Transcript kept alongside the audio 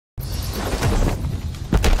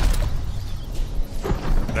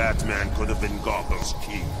Batman could have been Gotham's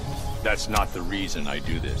king. That's not the reason I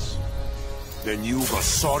do this. Then you've a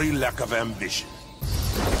sorry lack of ambition.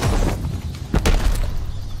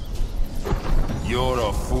 You're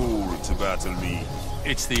a fool to battle me.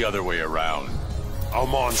 It's the other way around.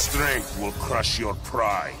 Almon's strength will crush your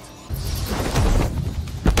pride.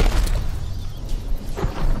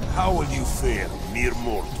 How will you fare, mere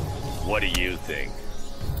mortal? What do you think?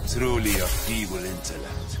 Truly a feeble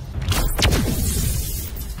intellect.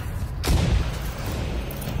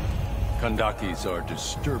 Kandakis are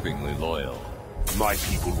disturbingly loyal. My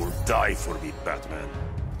people will die for me, Batman.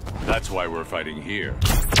 That's why we're fighting here.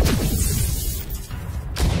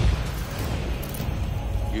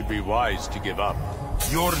 You'd be wise to give up.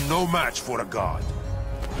 You're no match for a god.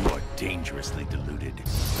 You are dangerously deluded.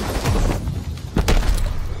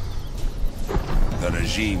 The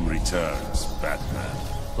regime returns, Batman.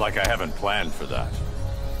 Like I haven't planned for that.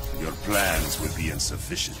 Your plans will be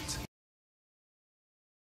insufficient.